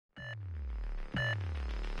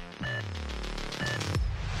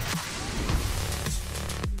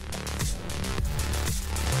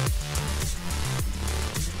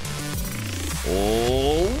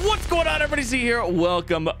everybody, see here.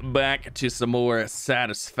 Welcome back to some more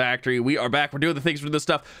Satisfactory. We are back. We're doing the things for this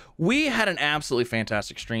stuff. We had an absolutely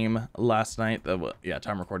fantastic stream last night. Yeah,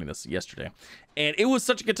 time recording this yesterday. And it was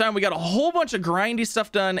such a good time. We got a whole bunch of grindy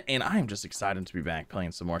stuff done, and I'm just excited to be back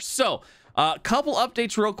playing some more. So, a couple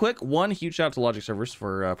updates real quick. One, huge shout out to Logic Servers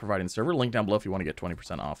for providing the server. Link down below if you want to get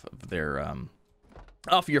 20% off of their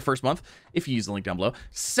off your first month if you use the link down below.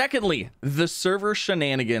 Secondly, the server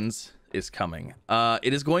shenanigans is coming.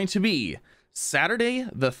 It is going to be Saturday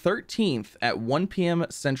the 13th at 1 p.m.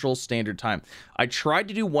 Central Standard Time. I tried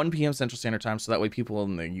to do 1 p.m. Central Standard Time so that way people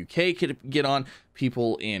in the UK could get on,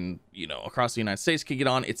 people in, across the United States could get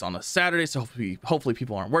on. It's on a Saturday, so hopefully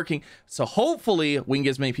people aren't working. So hopefully we can get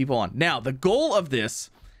as many people on. Now, the goal of this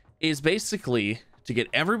is basically to get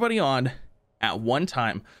everybody on at one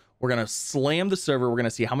time. We're going to slam the server. We're going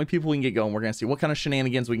to see how many people we can get going. We're going to see what kind of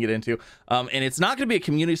shenanigans we can get into. And it's not going to be a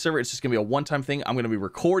community server. It's just going to be a one-time thing. I'm going to be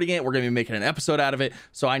recording it. We're going to be making an episode out of it.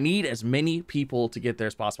 So I need as many people to get there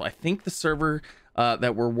as possible. I think the server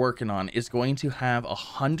that we're working on is going to have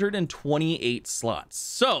 128 slots.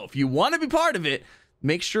 So if you want to be part of it,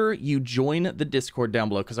 make sure you join the Discord down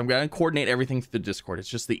below because I'm going to coordinate everything through the Discord. It's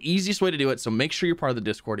just the easiest way to do it. So make sure you're part of the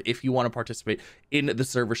Discord if you want to participate in the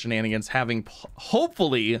server shenanigans, having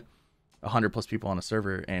hopefully 100+ people on a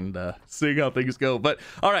server and seeing how things go. But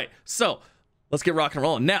all right, so let's get rock and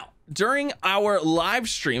rolling. Now, during our live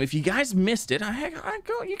stream, if you guys missed it,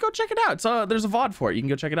 you go check it out. There's a VOD for it. You can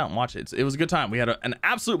go check it out and watch it. It was a good time. We had an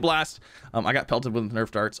absolute blast. I got pelted with Nerf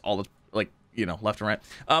darts, all the left and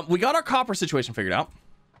right. We got our copper situation figured out.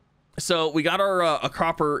 So we got our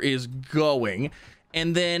copper is going,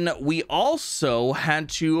 and then we also had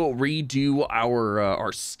to redo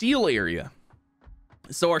our steel area.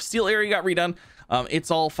 So our steel area got redone.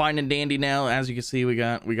 It's all fine and dandy now. As you can see, we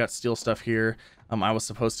got steel stuff here. I was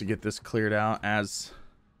supposed to get this cleared out as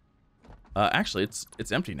actually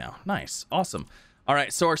it's empty now. Nice, awesome. All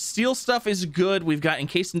right, so our steel stuff is good. We've got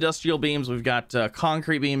encased industrial beams. We've got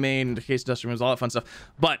concrete being made, encased industrial beams, all that fun stuff.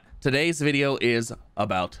 But today's video is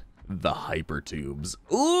about the Hypertubes.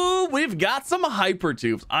 Ooh, we've got some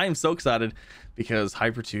Hypertubes. I am so excited because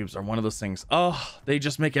Hypertubes are one of those things. Oh, they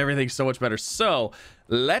just make everything so much better. So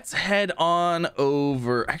let's head on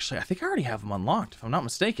over. Actually, I think I already have them unlocked, if I'm not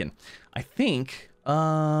mistaken. I think,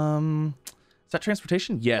 is that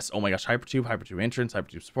transportation? Yes. Oh my gosh. Hypertube entrance,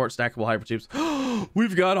 Hypertube support, stackable Hypertubes.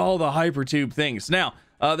 We've got all the Hypertube things. Now,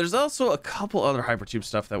 there's also a couple other Hypertube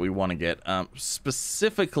stuff that we want to get.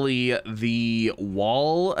 Specifically the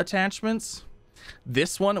wall attachments.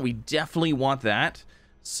 This one, we definitely want that.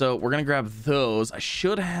 So we're going to grab those. I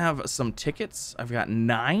should have some tickets. I've got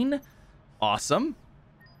 9. Awesome.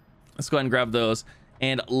 Let's go ahead and grab those.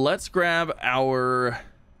 And let's grab our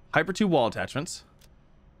Hypertube wall attachments.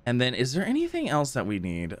 And then is there anything else that we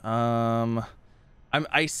need?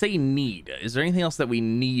 I say need. Is there anything else that we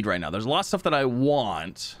need right now? There's a lot of stuff that I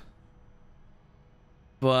want.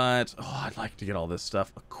 But, I'd like to get all this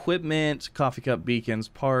stuff. Equipment, coffee cup, beacons,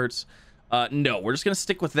 parts. No, we're just going to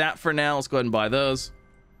stick with that for now. Let's go ahead and buy those.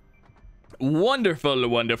 Wonderful,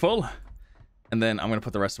 wonderful. And then I'm going to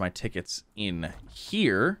put the rest of my tickets in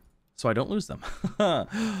here so I don't lose them.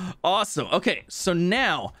 Awesome. Okay, so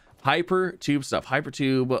now Hypertube stuff.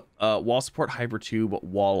 Hypertube wall support, Hypertube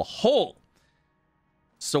wall hole.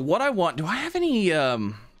 So what I want, do I have any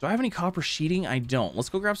copper sheeting? I don't. Let's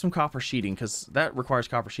go grab some copper sheeting because that requires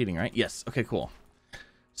copper sheeting, right? Yes. Okay, cool.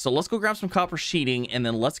 So let's go grab some copper sheeting and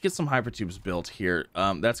then let's get some Hypertubes built here.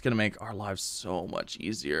 That's going to make our lives so much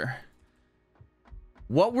easier.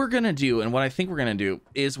 What we're going to do, and what I think we're going to do,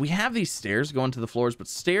 is we have these stairs going to the floors, but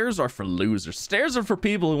stairs are for losers. Stairs are for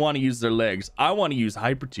people who want to use their legs. I want to use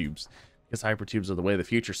Hypertubes because Hypertubes are the way of the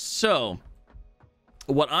future. So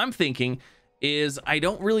what I'm thinking is I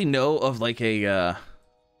don't really know of like a, I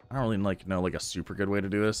don't really know like a super good way to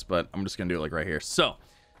do this, but I'm just going to do it like right here. So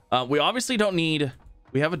we obviously don't need,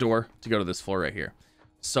 we have a door to go to this floor right here.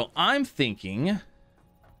 So I'm thinking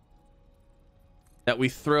that we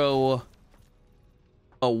throw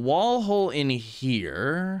a wall hole in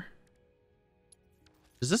here.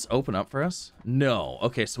 Does this open up for us? No.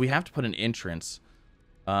 Okay, so we have to put an entrance.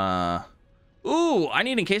 Ooh, I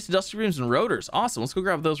need encased industrial beams and rotors. Awesome. Let's go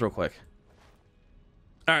grab those real quick.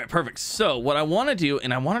 All right, perfect. So what I want to do,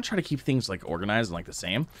 and I want to try to keep things like organized and like the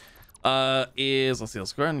same, is let's see.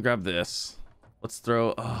 Let's go ahead and grab this. Let's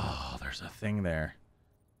throw. Oh, there's a thing there.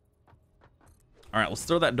 All right, let's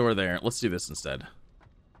throw that door there. Let's do this instead.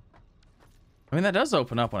 I mean, that does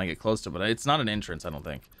open up when I get close to it, but it's not an entrance, I don't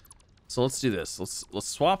think. So let's do this. Let's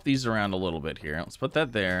swap these around a little bit here. Let's put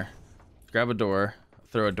that there. Grab a door.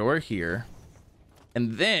 Throw a door here.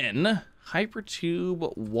 And then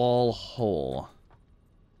Hypertube wall hole.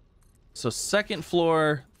 So second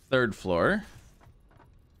floor, third floor,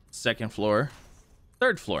 second floor,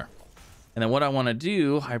 third floor. And then what I want to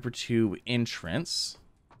do, Hypertube entrance.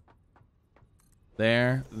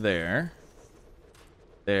 There, there,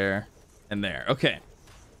 there, and there. Okay.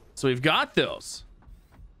 So we've got those.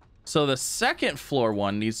 So the second floor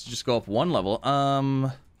one needs to just go up one level.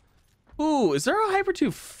 Ooh, is there a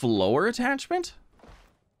Hypertube floor attachment?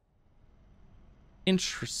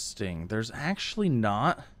 Interesting. There's actually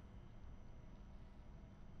not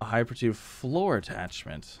a Hypertube floor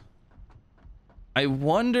attachment. I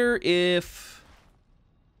wonder if...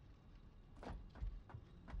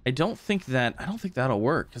 I don't think that'll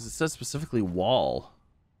work because it says specifically wall.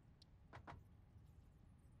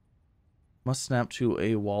 Must snap to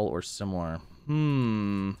a wall or similar.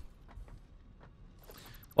 Well,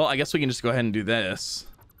 I guess we can just go ahead and do this.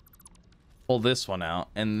 Pull this one out.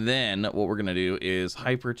 And then what we're going to do is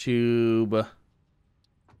Hypertube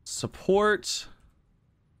support.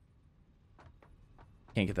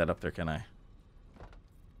 Can't get that up there, can I?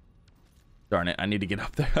 Darn it. I need to get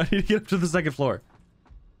up there. I need to get up to the second floor.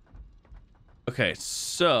 Okay,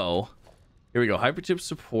 so here we go. Hypertube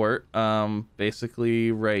support.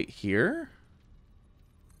 Basically right here.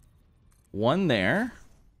 One there.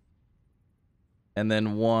 And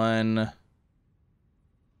then one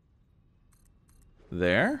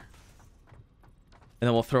there. And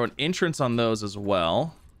then we'll throw an entrance on those as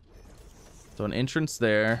well. So an entrance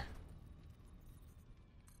there.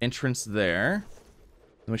 Entrance there.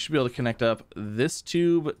 And we should be able to connect up this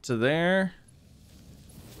tube to there.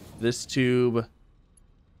 This tube.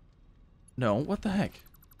 No, what the heck?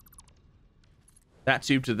 That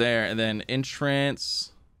tube to there. And then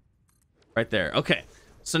entrance right there. Okay.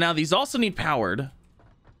 So now these also need powered,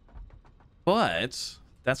 but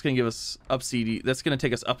that's going to give us up CD. That's going to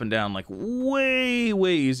take us up and down like way,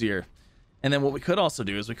 way easier. And then what we could also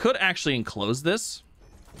do is we could actually enclose this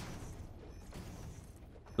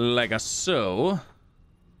like a so.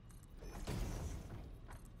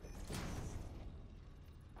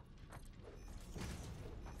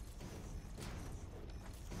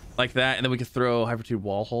 Like that. And then we could throw Hypertube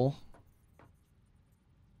wall hole.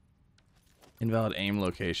 Invalid aim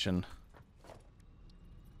location.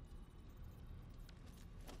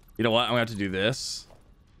 You know what? I'm gonna have to do this.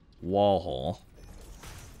 Wall hole.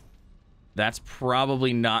 That's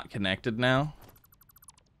probably not connected now.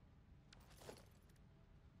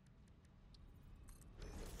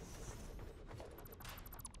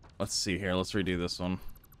 Let's see here. Let's redo this one.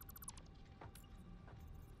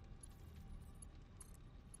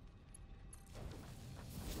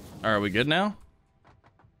 Are we good now?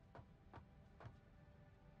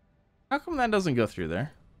 How come that doesn't go through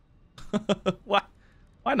there? Why?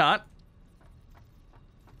 Why not?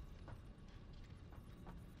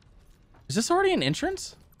 Is this already an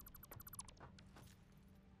entrance?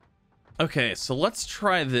 Okay, so let's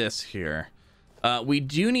try this here. We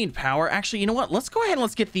do need power. Actually, you know what? Let's go ahead and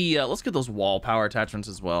let's get those wall power attachments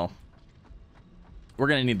as well. We're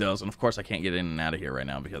gonna need those, and of course I can't get in and out of here right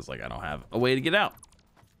now because like I don't have a way to get out.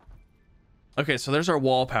 Okay, so there's our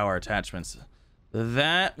wall power attachments.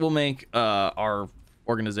 That will make our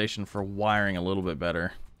organization for wiring a little bit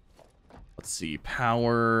better. Let's see,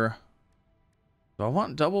 power. Do I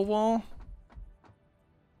want double wall?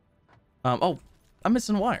 Oh, I'm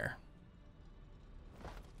missing wire.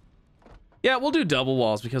 Yeah, we'll do double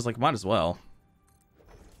walls because like might as well.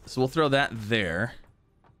 So we'll throw that there.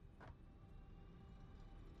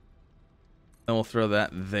 And we'll throw that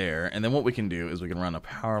there. And then what we can do is we can run a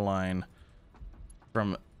power line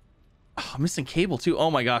from... Oh, I'm missing cable too.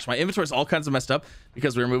 Oh my gosh, my inventory is all kinds of messed up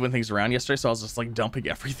because we were moving things around yesterday, so I was just like dumping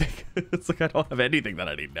everything. It's like I don't have anything that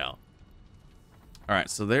I need now. All right,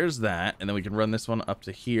 so there's that, and then we can run this one up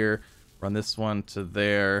to here, run this one to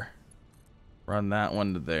there, run that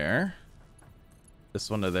one to there, this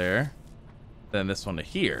one to there, then this one to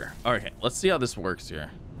here. Okay, let's see how this works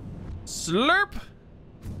here. Slurp.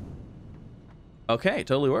 Okay,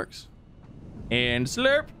 totally works. And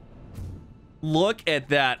slurp. Look at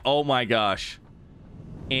that. Oh my gosh.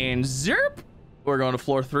 And zerp. We're going to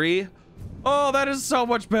floor 3. Oh, that is so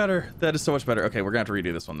much better. That is so much better. Okay, we're going to have to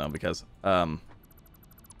redo this one though because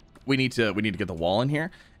we need to get the wall in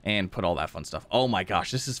here and put all that fun stuff. Oh my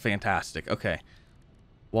gosh, this is fantastic. Okay.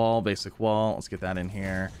 Wall, basic wall. Let's get that in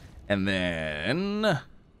here. And then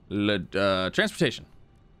transportation.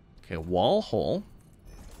 Okay, wall hole.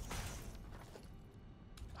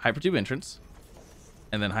 Hypertube entrance.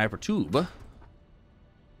 And then Hypertube.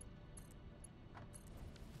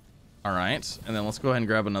 All right, and then let's go ahead and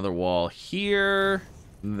grab another wall here,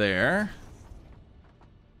 there.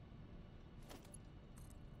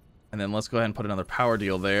 then let's go ahead and put another power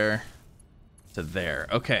deal there to there.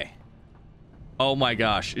 Okay. Oh my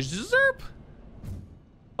gosh. Zerp.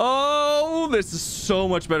 Oh, this is so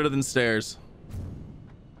much better than stairs.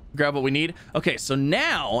 Grab what we need. Okay, so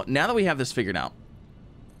now that we have this figured out,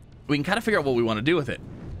 we can kind of figure out what we want to do with it.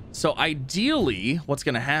 So ideally, what's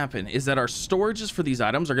going to happen is that our storages for these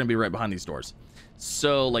items are going to be right behind these doors.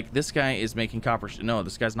 So like this guy is making copper. No,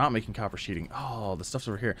 this guy's not making copper sheeting. Oh, the stuff's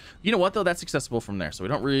over here. You know what though? That's accessible from there. So we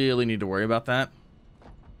don't really need to worry about that.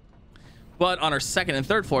 But on our second and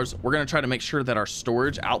third floors, we're going to try to make sure that our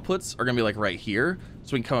storage outputs are going to be like right here.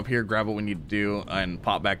 So we can come up here, grab what we need to do, and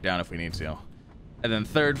pop back down if we need to. And then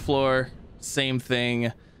third floor, same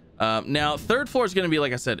thing. Now, third floor is going to be,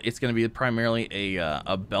 like I said, it's going to be primarily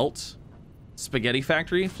a belt spaghetti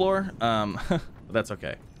factory floor. But that's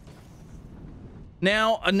okay.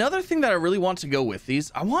 Now, another thing that I really want to go with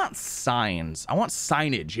these, I want signs. I want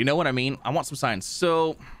signage. You know what I mean? I want some signs.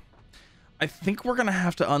 So I think we're going to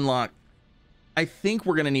have to unlock. I think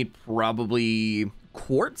we're gonna need probably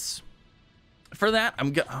quartz for that.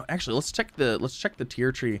 Actually, let's check the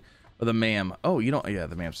tier tree or the MAM. Oh, you don't. Yeah,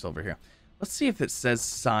 the MAM's still over here. Let's see if it says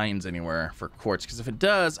signs anywhere for quartz, because if it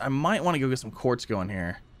does, I might want to go get some quartz going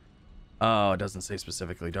here. Oh, it doesn't say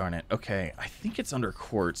specifically. Darn it. Okay, I think it's under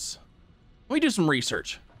quartz. Let me do some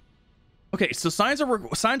research. Okay, so signs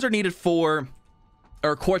are needed for.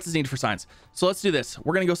 Or quartz is needed for signs. So let's do this.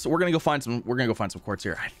 We're gonna go find some quartz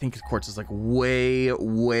here. I think quartz is like way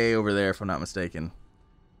over there, if I'm not mistaken.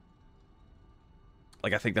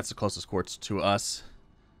 Like I think that's the closest quartz to us.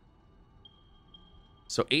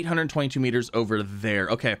 So 822 meters over there.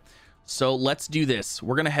 Okay, so let's do this.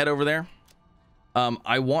 We're gonna head over there.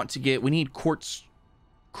 We need quartz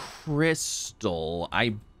crystal,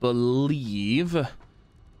 I believe.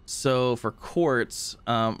 So for quartz,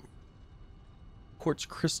 quartz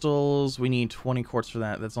crystals, we need 20 quartz for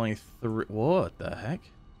that. That's only 3. What the heck?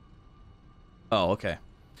 Oh, okay.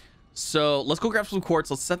 So let's go grab some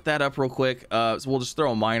quartz. Let's set that up real quick. So we'll just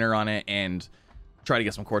throw a miner on it and try to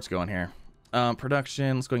get some quartz going here.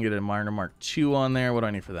 Production, let's go and get a miner mark 2 on there. What do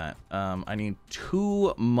I need for that? I need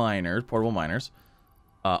 2 miners, portable miners.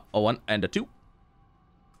 A 1 and a 2.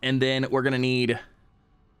 And then we're gonna need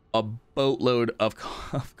a boatload of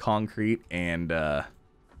concrete and yeah,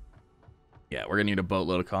 we're gonna need a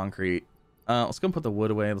boatload of concrete. Let's go and put the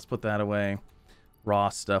wood away. Let's put that away. Raw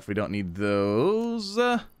stuff, we don't need those.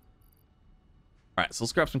 All right, so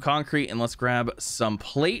let's grab some concrete and let's grab some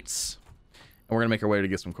plates. And we're gonna make our way to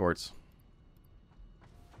get some quartz.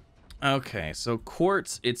 Okay, so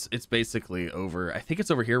quartz, it's basically over. I think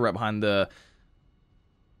it's over here, right behind that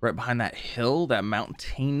hill, that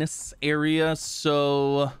mountainous area.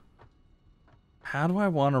 So how do I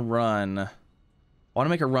want to run? I want to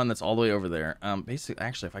make a run that's all the way over there. Basically,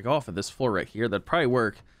 actually, if I go off of this floor right here, that'd probably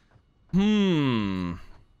work.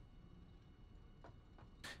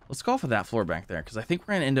 Let's go off of that floor back there, because I think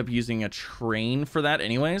we're going to end up using a train for that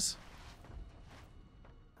anyways.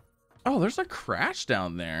 Oh, there's a crash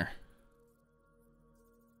down there.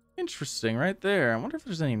 Interesting, right there. I wonder if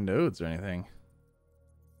there's any nodes or anything.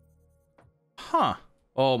 Huh.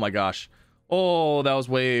 Oh my gosh. Oh, that was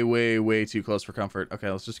way too close for comfort. Okay,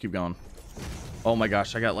 let's just keep going. Oh my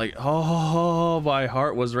gosh, I got like, oh, my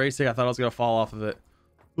heart was racing. I thought I was gonna fall off of it.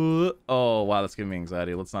 Oh wow, that's giving me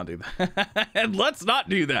anxiety. Let's not do that. Let's not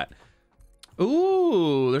do that.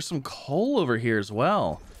 Ooh, there's some coal over here as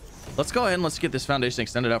well. Let's go ahead and let's get this foundation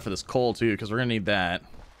extended out for this coal too, because we're gonna need that.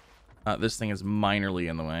 This thing is minorly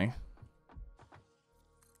in the way.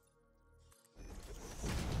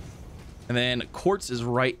 And then quartz is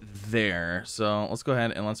right there. So let's go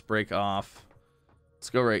ahead and let's break off. Let's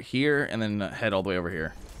go right here and then head all the way over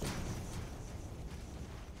here.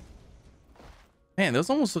 Man, those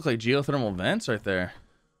almost look like geothermal vents right there.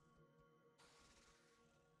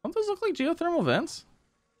 Don't those look like geothermal vents?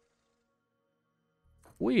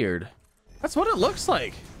 Weird. That's what it looks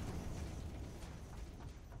like.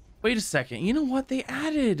 Wait a second. You know what they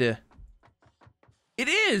added? It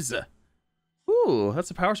is. Ooh,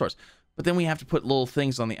 that's a power source. But then we have to put little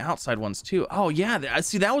things on the outside ones too. Oh yeah,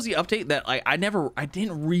 see, that was the update that I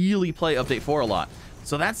didn't really play update 4 a lot.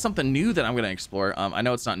 So that's something new that I'm gonna explore. I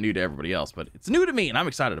know it's not new to everybody else, but it's new to me and I'm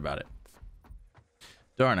excited about it.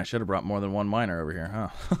 Darn, I should have brought more than one miner over here,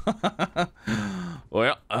 huh?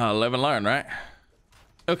 Well, live and learn, right?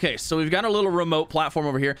 Okay, so we've got a little remote platform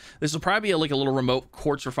over here. This will probably be like a little remote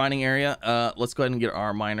quartz refining area. Let's go ahead and get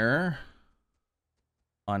our miner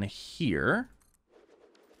on here.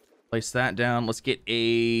 Place that down. Let's get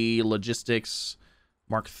a logistics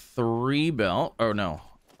Mark III belt. Oh no,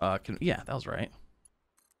 yeah, that was right.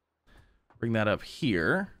 Bring that up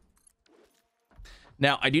here.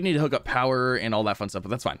 Now, I do need to hook up power and all that fun stuff, but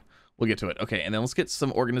that's fine. We'll get to it. Okay, and then let's get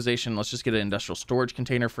some organization. Let's just get an industrial storage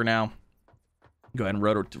container for now. Go ahead and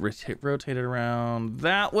rotate it around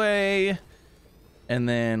that way. And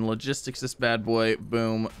then logistics this bad boy.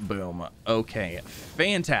 Boom, boom. Okay,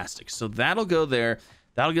 fantastic. So that'll go there.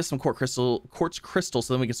 That'll get some quartz crystal,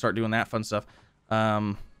 so then we can start doing that fun stuff.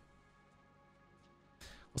 Let's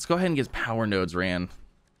go ahead and get power nodes ran.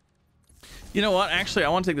 You know what? Actually, I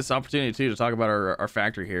want to take this opportunity too to talk about our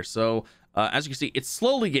factory here. So as you can see, it's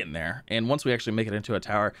slowly getting there. And once we actually make it into a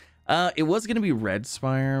tower, it was going to be red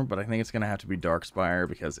spire, but I think it's going to have to be dark spire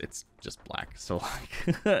because it's just black. So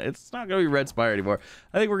like, it's not going to be red spire anymore.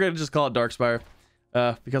 I think we're going to just call it dark spire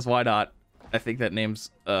because why not? I think that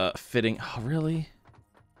name's fitting. Oh, really?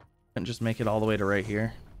 And just make it all the way to right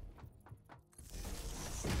here.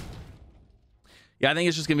 Yeah, I think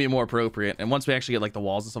it's just gonna be more appropriate. And once we actually get like the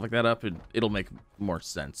walls and stuff like that up, it'll make more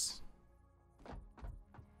sense.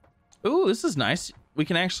 Ooh, this is nice. We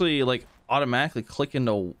can actually like automatically click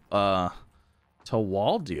into to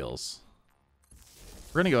wall deals.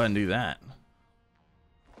 We're gonna go ahead and do that.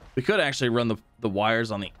 We could actually run the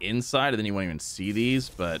wires on the inside and then you won't even see these,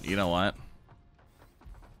 but you know what?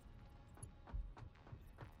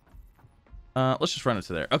 Let's just run it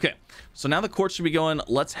to there. Okay, so now the quartz should be going.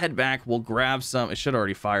 Let's head back. We'll grab some. It should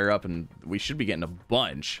already fire up, and we should be getting a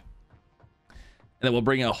bunch. And then we'll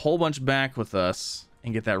bring a whole bunch back with us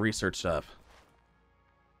and get that researched up.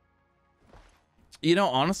 You know,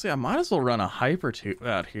 honestly, I might as well run a hypertube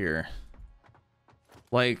out here.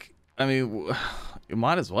 Like, I mean, you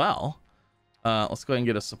might as well. Let's go ahead and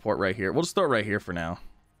get a support right here. We'll just throw it right here for now.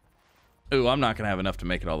 Ooh, I'm not going to have enough to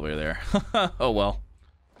make it all the way there. Oh, well.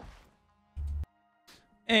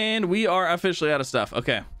 And we are officially out of stuff.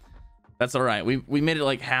 Okay, that's all right. We made it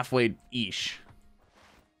like halfway-ish.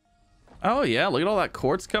 Oh yeah, look at all that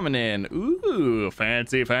quartz coming in. Ooh,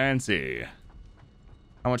 fancy, fancy.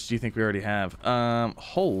 How much do you think we already have?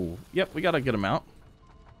 Yep, we got a good amount.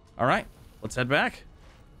 All right, let's head back.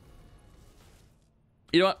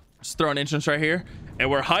 You know what? Just throw an entrance right here, and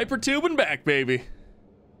we're hypertubing back, baby.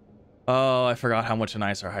 Oh, I forgot how much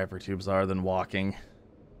nicer hypertubes are than walking.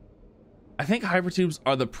 I think hypertubes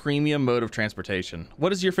are the premium mode of transportation.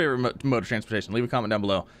 What is your favorite mode of transportation? Leave a comment down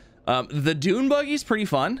below. The dune buggy's pretty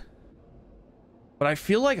fun, but I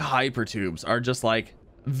feel like hypertubes are just like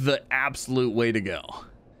the absolute way to go.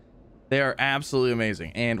 They are absolutely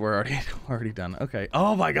amazing, and we're already done. Okay.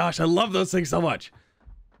 Oh my gosh, I love those things so much.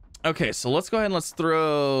 Okay, so let's go ahead and let's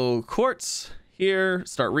throw quartz here.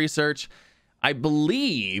 Start research. I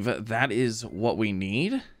believe that is what we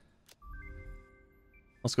need.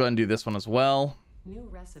 Let's go ahead and do this one as well. New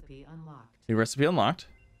recipe unlocked. New recipe unlocked.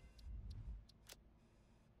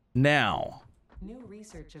 Now. New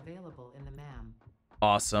research available in the MAM.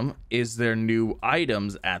 Awesome. Is there new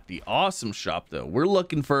items at the awesome shop though? We're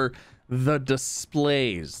looking for the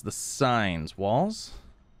displays, the signs, walls,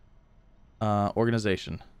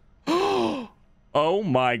 organization. Oh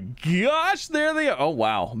my gosh, there they are. Oh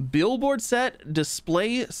wow. Billboard set,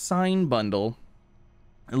 display sign bundle,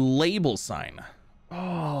 label sign.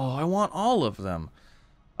 Oh, I want all of them.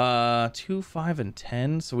 2, 5, and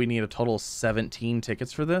 10. So we need a total of 17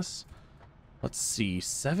 tickets for this. Let's see,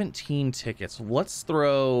 17 tickets. Let's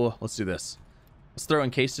do this. Let's throw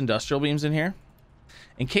encased industrial beams in here.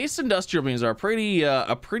 Encased industrial beams are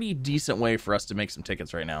a pretty decent way for us to make some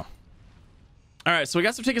tickets right now. All right, so we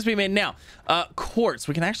got some tickets being made now. Quartz,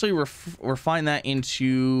 we can actually refine that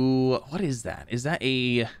into, what is that? Is that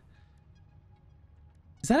a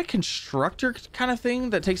constructor kind of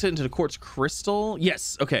thing that takes it into the quartz crystal?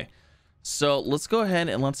 Yes. Okay. So let's go ahead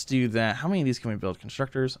and let's do that. How many of these can we build?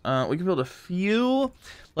 Constructors. We can build a few.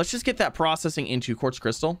 Let's just get that processing into quartz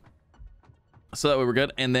crystal. So that way we're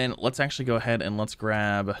good. And then let's actually go ahead and let's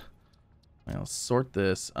grab, let's sort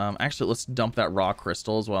this. Actually, let's dump that raw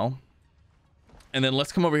crystal as well. And then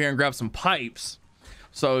let's come over here and grab some pipes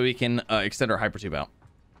so we can extend our hypertube out.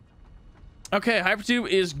 Okay, hypertube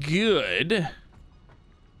is good.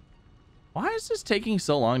 Why is this taking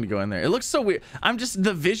so long to go in there? It looks so weird.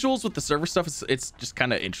 The visuals with the server stuff, it's just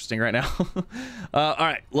kind of interesting right now. All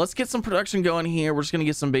right, let's get some production going here. We're just gonna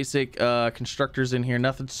get some basic constructors in here.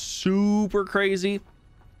 Nothing super crazy.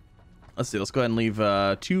 Let's see, let's go ahead and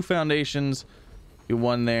leave 2 foundations. Do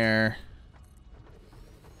 1 there.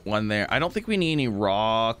 1 there. I don't think we need any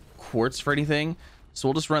raw quartz for anything. So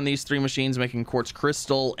we'll just run these 3 machines making quartz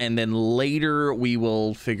crystal, and then later we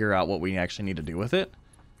will figure out what we actually need to do with it.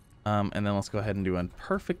 And then let's go ahead and do a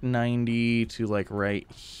perfect 90 to like right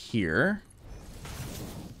here.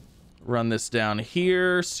 Run this down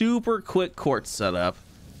here. Super quick quartz setup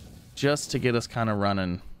just to get us kind of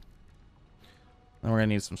running. Then we're gonna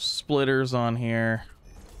need some splitters on here.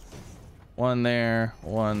 One there,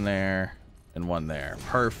 and one there.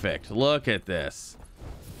 Perfect. Look at this.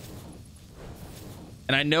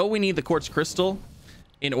 And I know we need the quartz crystal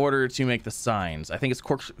in order to make the signs. I think it's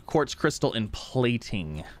quartz crystal and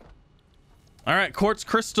plating. All right, quartz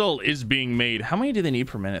crystal is being made. How many do they need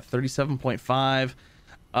per minute? 37.5.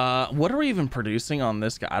 What are we even producing on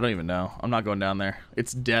this guy? I don't even know. I'm not going down there.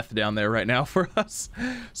 It's death down there right now for us.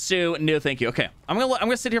 So no, thank you. Okay, I'm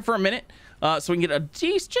gonna sit here for a minute, so we can get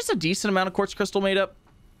just a decent amount of quartz crystal made up.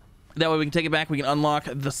 That way we can take it back. We can unlock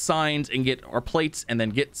the signs and get our plates, and then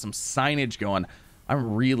get some signage going.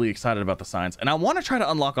 I'm really excited about the signs, and I want to try to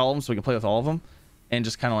unlock all of them so we can play with all of them, and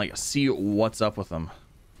just kind of like see what's up with them.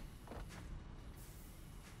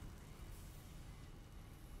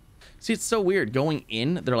 See, it's so weird. Going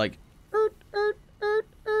in, they're like,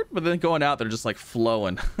 but then going out, they're just like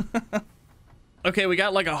flowing. Okay, we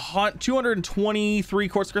got like 223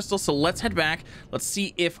 quartz crystals, so let's head back. Let's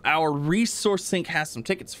see if our resource sink has some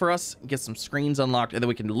tickets for us, get some screens unlocked, and then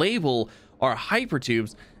we can label our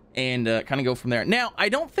hypertubes and kind of go from there. Now, I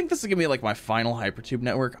don't think this is gonna be like my final hypertube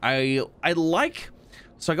network.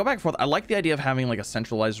 So I go back and forth. I like the idea of having like a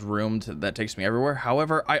centralized room that takes me everywhere.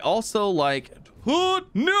 However, I also like, oh,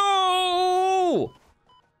 no!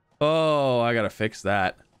 Oh, I gotta fix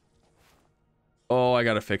that. Oh, I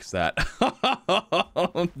gotta fix that.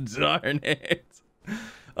 Oh, darn it.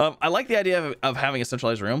 I like the idea of having a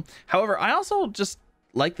centralized room. However, I also just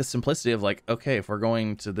like the simplicity of like, okay, if we're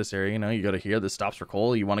going to this area, you know, you go to here, this stops for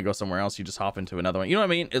coal, you want to go somewhere else, you just hop into another one. You know what I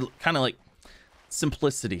mean? It kind of like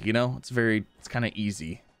simplicity, you know? It's kind of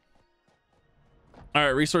easy. All right,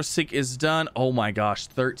 resource sink is done. Oh my gosh,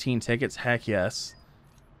 13 tickets. Heck yes.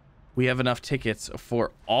 We have enough tickets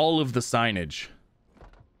for all of the signage.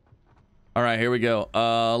 All right, here we go.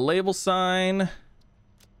 Label sign,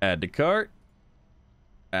 add to cart,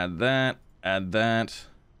 add that.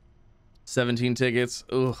 17 tickets.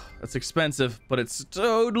 Ugh, that's expensive, but it's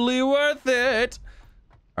totally worth it.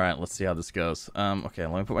 All right, let's see how this goes. Okay,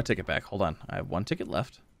 let me put my ticket back. Hold on. I have one ticket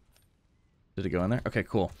left. Did it go in there? Okay,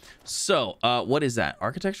 cool. So, what is that?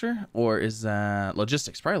 Architecture? Or is that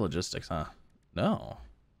logistics? Probably logistics, huh? No.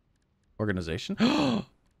 Organization?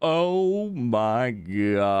 Oh my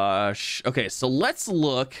gosh. Okay, so let's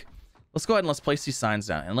look. Let's go ahead and let's place these signs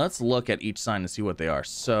down. And let's look at each sign and see what they are.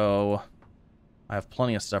 So, I have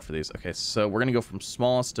plenty of stuff for these. Okay, so we're going to go from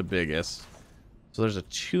smallest to biggest. So, there's a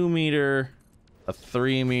 2 meter, a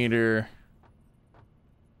 3 meter.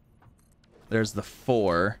 There's the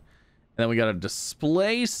 4. And then we got a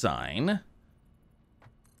display sign.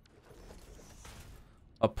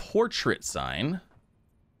 A portrait sign.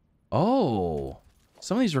 Oh,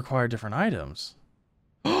 some of these require different items.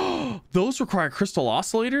 Those require crystal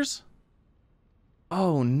oscillators?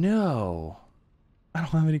 Oh no. I don't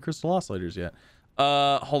have any crystal oscillators yet.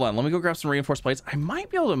 Hold on, let me go grab some reinforced plates. I might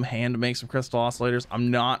be able to hand make some crystal oscillators. I'm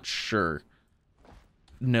not sure.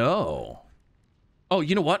 No. Oh,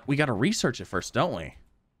 you know what? We got to research it first, don't we?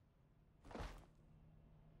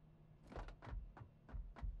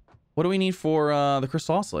 What do we need for the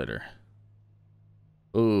crystal oscillator?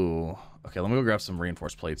 Ooh. Okay, let me go grab some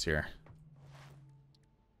reinforced plates here.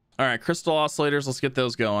 All right, crystal oscillators. Let's get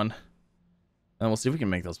those going. And we'll see if we can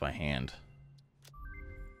make those by hand.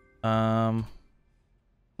 Let's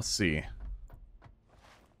see.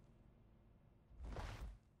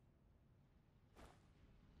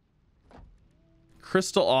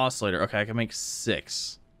 Crystal oscillator. Okay, I can make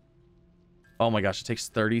 6. Oh my gosh, it takes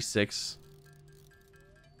 36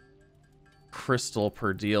 crystal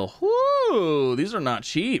per deal. Whoo, these are not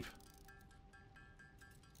cheap.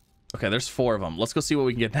 Okay, there's 4 of them. Let's go see what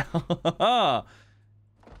we can get now.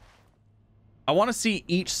 I want to see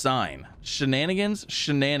each sign. Shenanigans,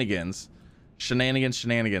 shenanigans, shenanigans,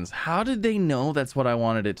 shenanigans. How did they know that's what I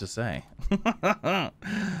wanted it to say?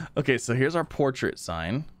 Okay, so here's our portrait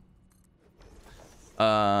sign.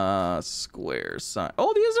 Square sign.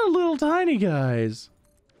 Oh, these are little tiny guys.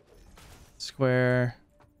 Square,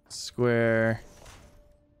 square,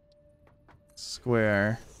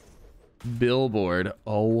 square, billboard.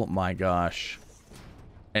 Oh my gosh.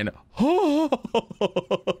 And oh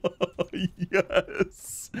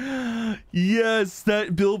yes, yes,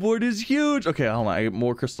 that billboard is huge. Okay, hold on,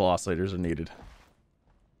 more crystal oscillators are needed.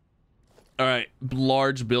 All right,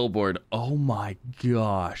 large billboard. Oh my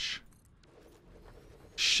gosh.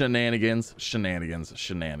 Shenanigans, shenanigans,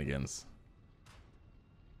 shenanigans.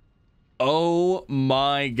 Oh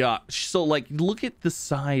my gosh. So like, look at the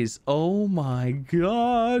size. Oh my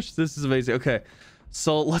gosh, this is amazing. Okay,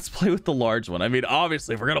 So let's play with the large one. I mean,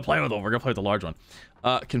 obviously, if we're gonna play with them, we're gonna play with the large one.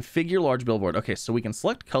 Configure large billboard. Okay, so we can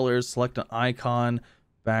select colors, select an icon,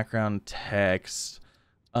 background, text,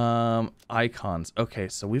 icons. Okay,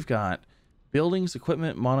 so we've got buildings,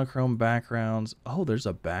 equipment, monochrome backgrounds. Oh, there's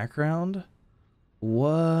a background.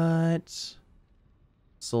 What?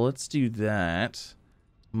 So let's do that.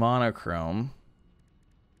 Monochrome.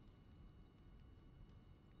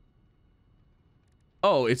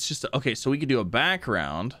 Oh, it's just okay. So we could do a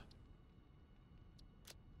background.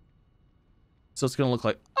 So it's gonna look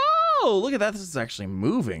like, oh, look at that. This is actually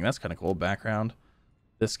moving. That's kind of cool. Background.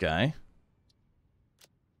 This guy.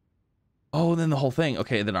 Oh, and then the whole thing.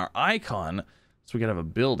 Okay, then our icon. So we could have a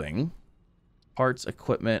building. Parts,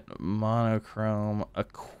 equipment, monochrome,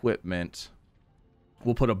 equipment.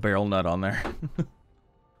 We'll put a barrel nut on there.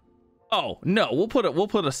 Oh no, we'll put a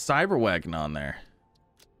cyber wagon on there.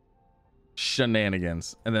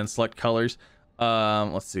 Shenanigans. And then select colors.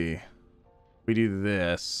 Let's see. We do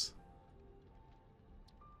this.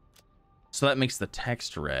 So that makes the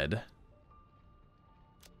text red.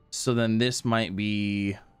 So then this might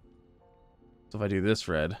be. So if I do this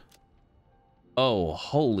red. Oh,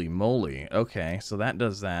 holy moly. Okay, so that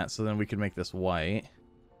does that. So then we could make this white.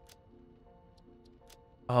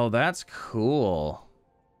 Oh, that's cool.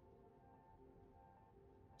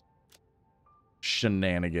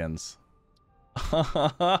 Shenanigans.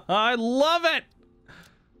 I love it.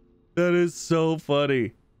 That is so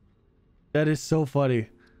funny. That is so funny.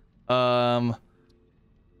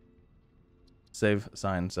 Save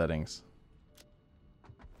sign settings.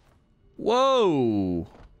 Whoa.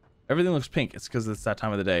 Everything looks pink. It's because it's that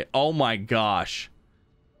time of the day. Oh my gosh.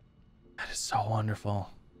 That is so wonderful.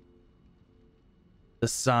 The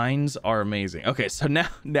signs are amazing. Okay, so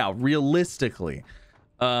now realistically,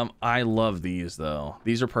 I love these though.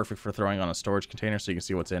 These are perfect for throwing on a storage container so you can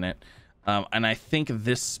see what's in it. And I think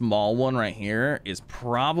this small one right here is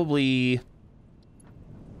probably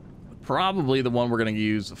the one we're gonna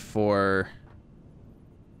use for.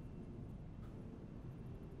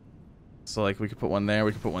 So like we could put one there,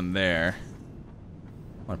 we could put one there.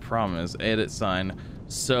 My problem is edit sign.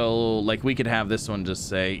 So like we could have this one just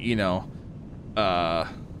say, you know,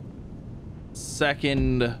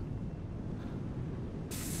 second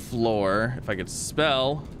floor, if I could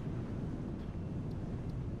spell.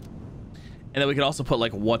 And then we could also put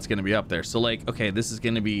like what's gonna be up there. So like, okay, this is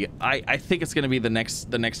gonna be, I think it's gonna be the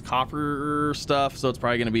next copper stuff. So it's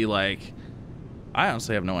probably gonna be like, I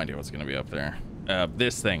honestly have no idea what's gonna be up there.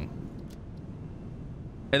 This thing.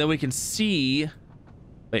 And then we can see,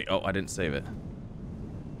 wait, oh, I didn't save it.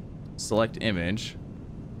 Select image.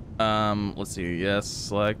 Let's see, yes,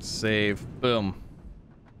 select, save, boom.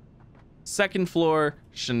 Second floor,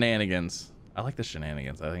 shenanigans. I like the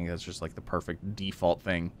shenanigans. I think that's just like the perfect default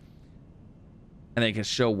thing. And they can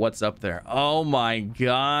show what's up there. Oh my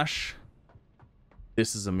gosh.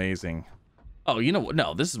 This is amazing. Oh, you know what?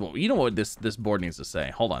 No, this is what, you know what this board needs to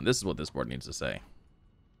say. Hold on, this is what this board needs to say.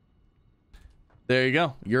 There you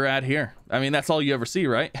go. You're at here. I mean, that's all you ever see,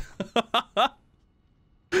 right?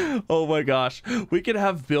 Oh my gosh. We could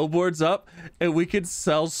have billboards up and we could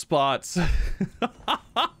sell spots.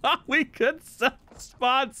 We could sell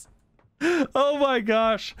spots. Oh my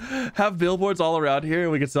gosh. Have billboards all around here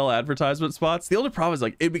and we could sell advertisement spots. The only problem is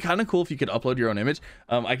like, it'd be kind of cool if you could upload your own image.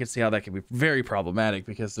 I could see how that could be very problematic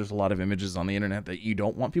because there's a lot of images on the internet that you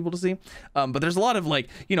don't want people to see. But there's a lot of like,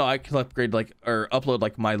 you know, I could upgrade like, or upload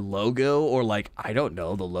like my logo or like, I don't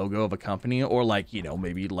know, the logo of a company or like, you know,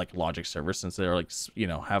 maybe like Logic server since they're like, you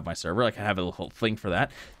know, have my server. Like I have a little thing for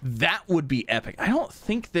that. That would be epic. I don't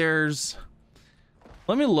think there's,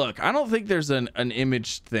 let me look. I don't think there's an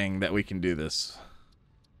image thing that we can do this.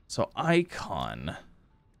 So icon.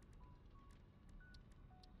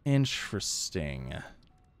 Interesting.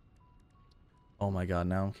 Oh my god,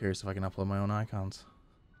 now I'm curious if I can upload my own icons.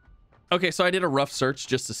 Okay, so I did a rough search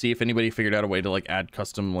just to see if anybody figured out a way to like add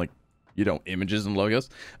custom like, you know, images and logos.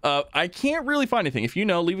 I can't really find anything. If you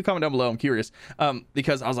know, leave a comment down below. I'm curious.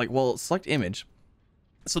 Because I was like, well, select image.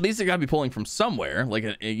 So these are gotta be pulling from somewhere, like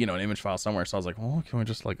a you know, an image file somewhere. So I was like, well, can we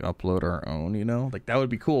just like upload our own, you know? Like that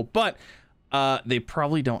would be cool. But they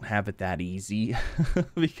probably don't have it that easy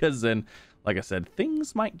because then, like I said,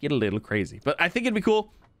 things might get a little crazy. But I think it'd be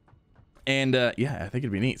cool. And yeah, I think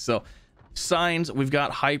it'd be neat. So signs, we've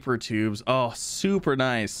got Hypertubes. Oh, super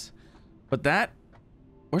nice. But that,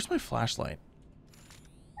 where's my flashlight?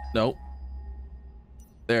 Nope.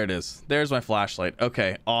 There it is. There's my flashlight.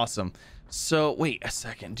 Okay, awesome. So wait a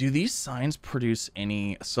second, do these signs produce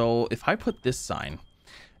any? So if I put this sign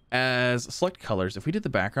as select colors, if we did the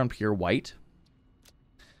background pure white,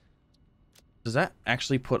 does that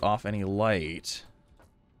actually put off any light?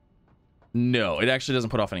 No, it actually doesn't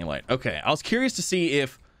put off any light. Okay, I was curious to see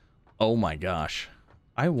if... Oh my gosh.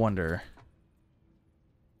 I wonder...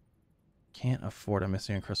 Can't afford a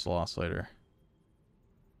missing crystal oscillator.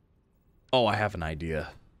 Oh, I have an idea.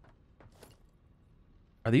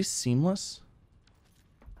 Are these seamless?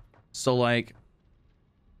 So, like...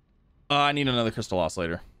 Oh, I need another crystal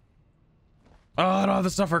oscillator. Oh, I don't have the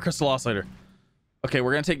stuff for a crystal oscillator. Okay,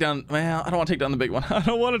 we're gonna take down... Well, I don't want to take down the big one. I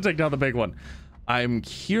don't want to take down the big one. I'm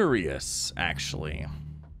curious, actually.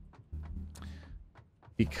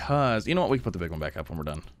 Because... You know what? We can put the big one back up when we're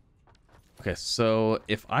done. Okay, so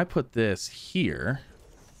if I put this here...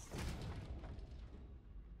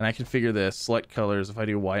 And I configure this, select colors. If I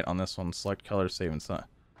do white on this one, select colors, save and sun.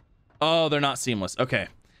 Oh, they're not seamless. Okay. I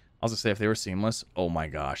was gonna say if they were seamless, oh my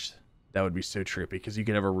gosh. That would be so trippy because you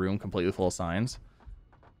could have a room completely full of signs.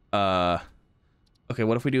 Okay,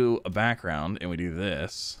 what if we do a background and we do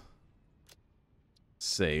this?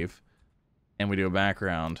 Save. And we do a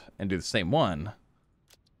background and do the same one.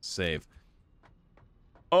 Save.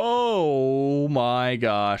 Oh my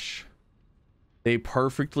gosh. They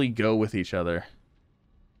perfectly go with each other.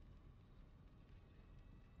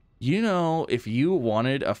 You know, if you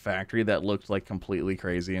wanted a factory that looked like completely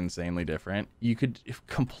crazy, insanely different, you could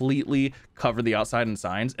completely cover the outside in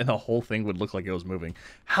signs and the whole thing would look like it was moving.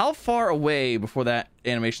 How far away before that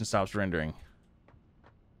animation stops rendering?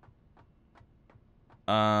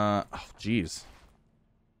 Oh, geez.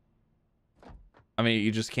 I mean,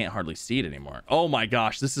 you just can't hardly see it anymore. Oh my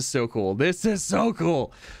gosh, this is so cool. This is so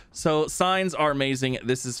cool. So signs are amazing.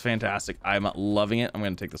 This is fantastic. I'm loving it. I'm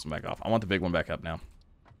going to take this one back off. I want the big one back up now.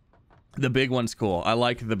 The big one's cool. I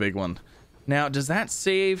like the big one. Now, does that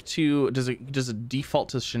save to... Does it default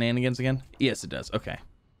to shenanigans again? Yes, it does. Okay.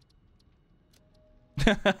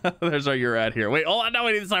 There's where you're at here. Wait, oh, now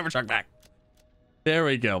I need the Cybertruck back. There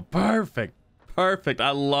we go. Perfect. Perfect.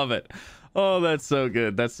 I love it. Oh, that's so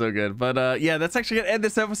good. That's so good. But yeah, that's actually gonna end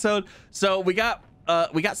this episode. So we got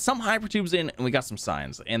some hypertubes in and we got some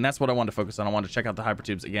signs, and that's what I wanted to focus on. I wanted to check out the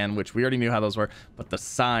hypertubes again, which we already knew how those were, but the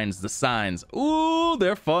signs, ooh,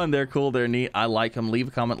 they're fun, they're cool, they're neat. I like them. Leave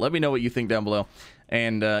a comment, let me know what you think down below.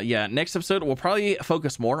 And yeah, next episode we'll probably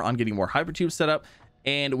focus more on getting more hypertubes set up,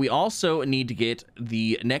 and we also need to get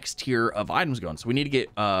the next tier of items going. So we need to get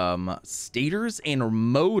stators and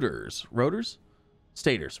motors.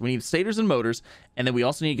 Stators. We need stators and motors, and then we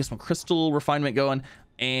also need to get some crystal refinement going.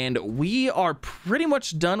 And we are pretty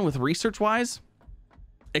much done with research wise,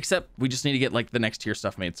 except we just need to get like the next tier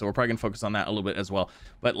stuff made. So we're probably gonna focus on that a little bit as well.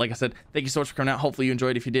 But like I said, thank you so much for coming out. Hopefully you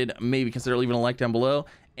enjoyed. If you did, maybe consider leaving a like down below.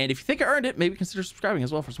 And if you think I earned it, maybe consider subscribing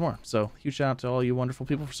as well for some more. So huge shout out to all you wonderful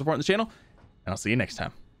people for supporting the channel, and I'll see you next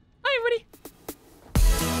time. Bye everybody.